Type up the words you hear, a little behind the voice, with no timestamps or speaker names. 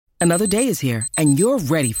Another day is here, and you're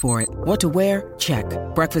ready for it. What to wear? Check.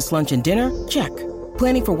 Breakfast, lunch, and dinner? Check.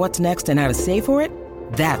 Planning for what's next and how to save for it?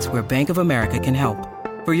 That's where Bank of America can help.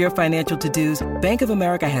 For your financial to-dos, Bank of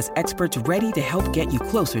America has experts ready to help get you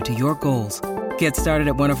closer to your goals. Get started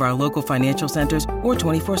at one of our local financial centers or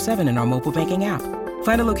 24/7 in our mobile banking app.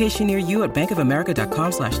 Find a location near you at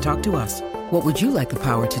bankofamerica.com/talktous. What would you like the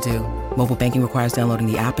power to do? Mobile banking requires downloading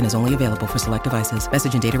the app and is only available for select devices.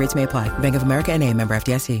 Message and data rates may apply. Bank of America N.A., member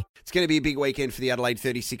FDIC. It's going to be a big weekend for the Adelaide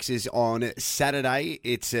 36ers on Saturday.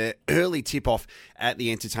 It's an early tip-off at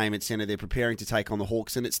the Entertainment Centre. They're preparing to take on the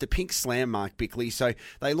Hawks, and it's the Pink Slam, Mark Bickley. So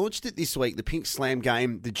they launched it this week, the Pink Slam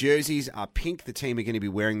game. The jerseys are pink, the team are going to be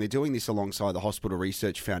wearing. They're doing this alongside the Hospital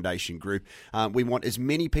Research Foundation group. We want as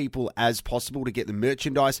many people as possible to get the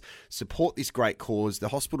merchandise, support this great cause. The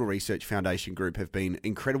Hospital Research Foundation group have been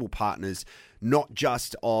incredible partners, not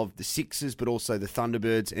just of the Sixers, but also the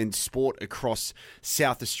Thunderbirds and sport across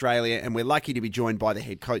South Australia. And we're lucky to be joined by the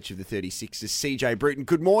head coach of the 36ers, CJ BRUTON.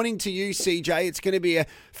 Good morning to you, CJ. It's going to be a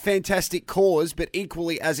fantastic cause, but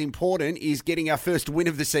equally as important is getting our first win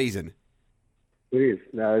of the season. It is.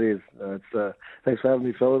 No, it is. Thanks for having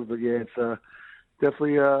me, fellas. But yeah, it's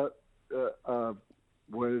definitely a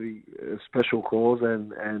worthy, special cause.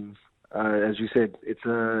 And as you said, it's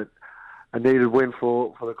a needed win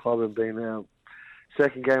for the club, and being our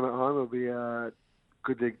second game at home, it'll be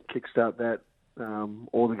good to kickstart that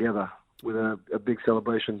all together with a big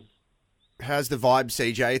celebration. How's the vibe,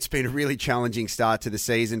 CJ? It's been a really challenging start to the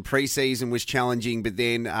season. Pre-season was challenging, but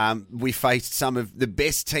then we faced some of the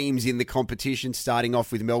best teams in the competition, starting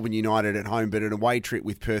off with Melbourne United at home, but an away trip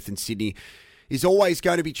with Perth and Sydney is always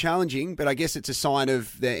going to be challenging, but I guess it's a sign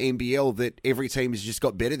of the NBL that every team has just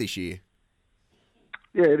got better this year.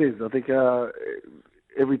 Yeah, it is. I think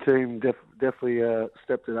every team definitely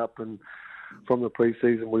stepped it up, and from the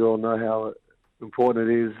pre-season, we all know how important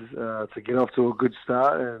it is to get off to a good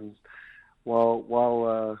start. And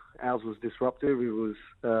while ours was disruptive, it was.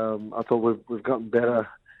 I thought we've gotten better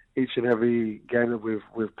each and every game that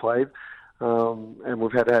we've played, and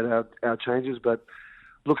we've had our changes. But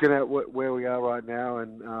looking at where we are right now,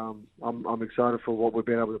 and I'm excited for what we've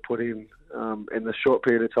been able to put in the short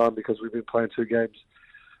period of time, because we've been playing 2 games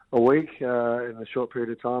a week in a short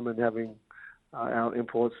period of time, and having our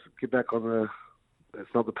imports get back on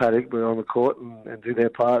it's not the paddock, but on the court and do their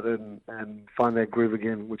part and find their groove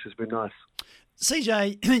again, which has been nice.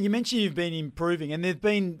 CJ, you mentioned you've been improving, and there've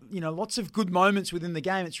been lots of good moments within the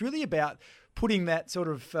game. It's really about putting that sort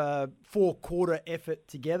of 4-quarter effort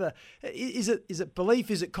together. Is it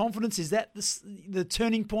belief? Is it confidence? Is that the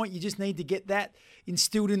turning point? You just need to get that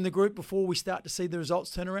instilled in the group before we start to see the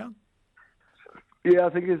results turn around? Yeah,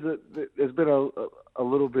 I think there's been a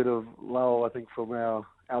little bit of lull, I think, from our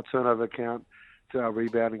turnover count to our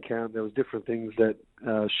rebounding count. There was different things that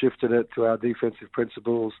shifted it to our defensive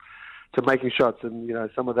principles, to making shots. And,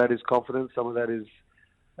 some of that is confidence, some of that is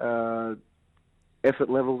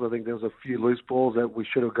effort levels. I think there was a few loose balls that we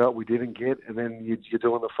should have got, we didn't get. And then you're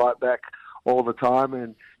doing the fight back all the time,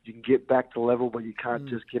 and you can get back to level, but you can't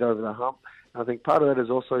just get over the hump. And I think part of that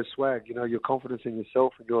is also swag, your confidence in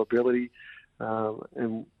yourself and your ability.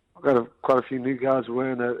 And I've got quite a few new guys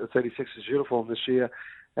wearing a 36ers uniform this year,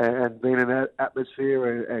 and being in that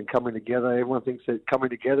atmosphere and coming together. Everyone thinks that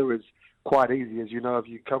coming together is quite easy. As you know, if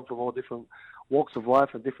you come from all different walks of life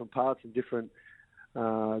and different parts and different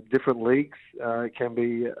leagues, it can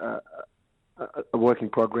be a work in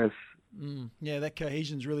progress. Yeah, that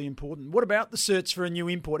cohesion is really important. What about the search for a new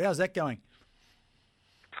import? How's that going?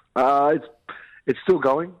 It's still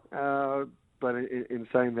going. But in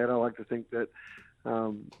saying that, I like to think that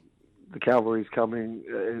the cavalry's coming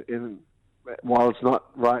in. While it's not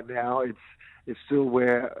right now, it's still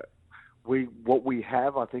where what we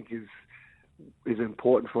have, I think, is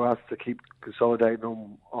important for us to keep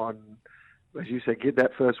consolidating on, as you said, get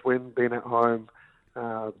that first win, being at home,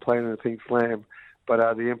 playing in the Pink Slam.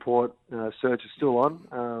 But the import search is still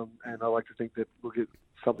on, and I like to think that we'll get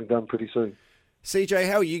something done pretty soon. CJ,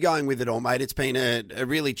 how are you going with it all, mate? It's been a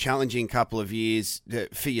really challenging couple of years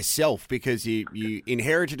for yourself, because you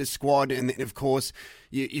inherited a squad, and then, of course,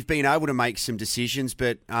 you've been able to make some decisions,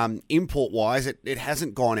 but import-wise, it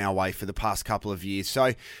hasn't gone our way for the past couple of years.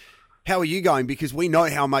 So how are you going? Because we know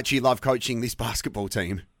how much you love coaching this basketball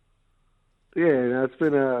team. Yeah, it's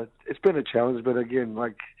been a challenge, but again,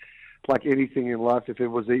 like anything in life, if it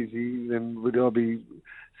was easy, then we'd all be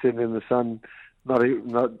sitting in the sun,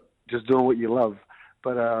 not just doing what you love.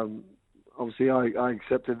 But obviously I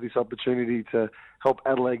accepted this opportunity to help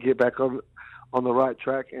Adelaide get back on the right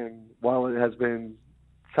track. And while it has been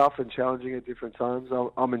tough and challenging at different times,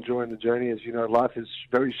 I'm enjoying the journey. As you know, life is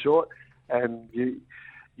very short, and you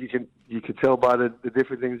you can tell by the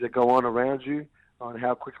different things that go on around you on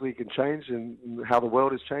how quickly it can change and how the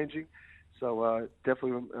world is changing. So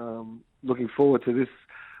definitely looking forward to this.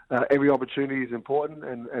 Every opportunity is important,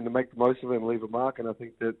 and to make the most of it and leave a mark. And I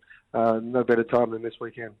think that no better time than this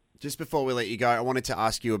weekend. Just before we let you go, I wanted to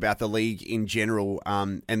ask you about the league in general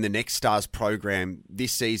and the Next Stars program.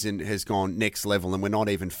 This season has gone next level, and we're not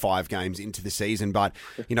even 5 games into the season. But,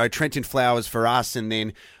 Trenton Flowers for us, and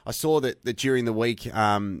then I saw that during the week,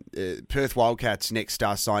 Perth Wildcats' Next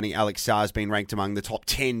Star signing, Alex Sarr, has been ranked among the top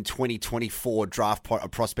 10 2024 draft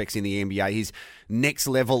prospects in the NBA. He's next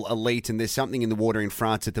level elite, and there's something in the water in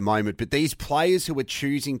France at the moment. But these players who are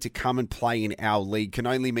choosing to come and play in our league can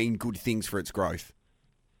only mean good things for its growth.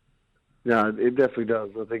 Yeah, it definitely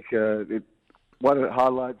does. I think it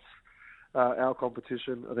highlights our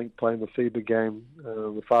competition. I think playing the FIBA game,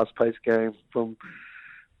 the fast-paced game from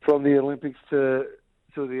the Olympics to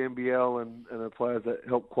the NBL and the players that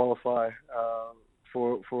help qualify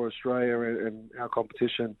for Australia and our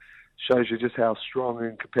competition shows you just how strong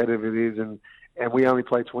and competitive it is. And we only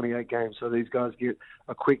play 28 games, so these guys get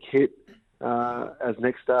a quick hit as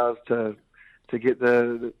Next Stars to get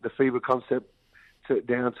the FIBA concept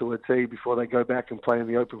down to a T before they go back and play in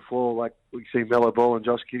the open floor, like we see Melo Ball and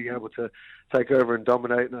Josh Giddey able to take over and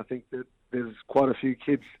dominate. And I think that there's quite a few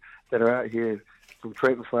kids that are out here, from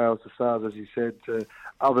Trenton Flowers to Stars, as you said, to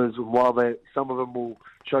others. And while some of them will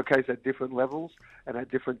showcase at different levels and at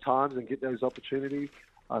different times and get those opportunities,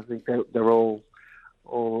 I think they're all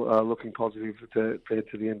looking positive to head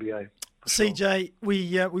to the NBA. CJ,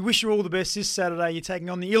 we wish you all the best this Saturday. You're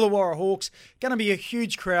taking on the Illawarra Hawks. Going to be a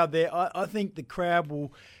huge crowd there. I think the crowd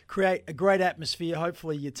will create a great atmosphere.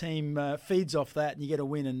 Hopefully your team feeds off that and you get a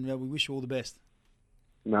win, and we wish you all the best.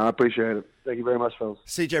 No, I appreciate it. Thank you very much, fellas.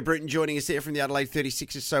 CJ BRUTON joining us there from the Adelaide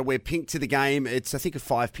 36ers. So we're pink to the game. It's, I think, a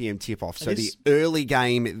 5 p.m. tip-off. So the early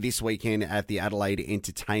game this weekend at the Adelaide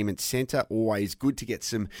Entertainment Centre. Always good to get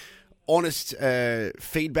some honest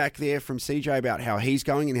feedback there from CJ about how he's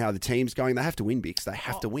going and how the team's going. They have to win, Bicks. They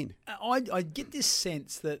have to win. I get this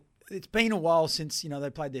sense that it's been a while since they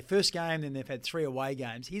played their first game, then they've had 3 away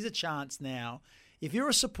games. Here's a chance now. If you're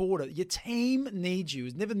a supporter, your team needs you,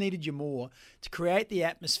 has never needed you more, to create the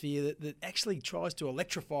atmosphere that actually tries to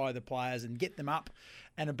electrify the players and get them up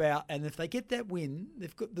and about. And if they get that win,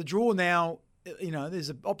 they've got the draw now. There's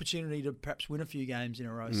an opportunity to perhaps win a few games in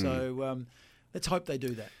a row. So let's hope they do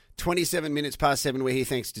that. 27 minutes past 7. We're here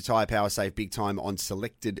thanks to Tyre Power. Save big time on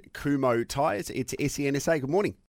selected Kumho tyres. It's SEN SA. Good morning.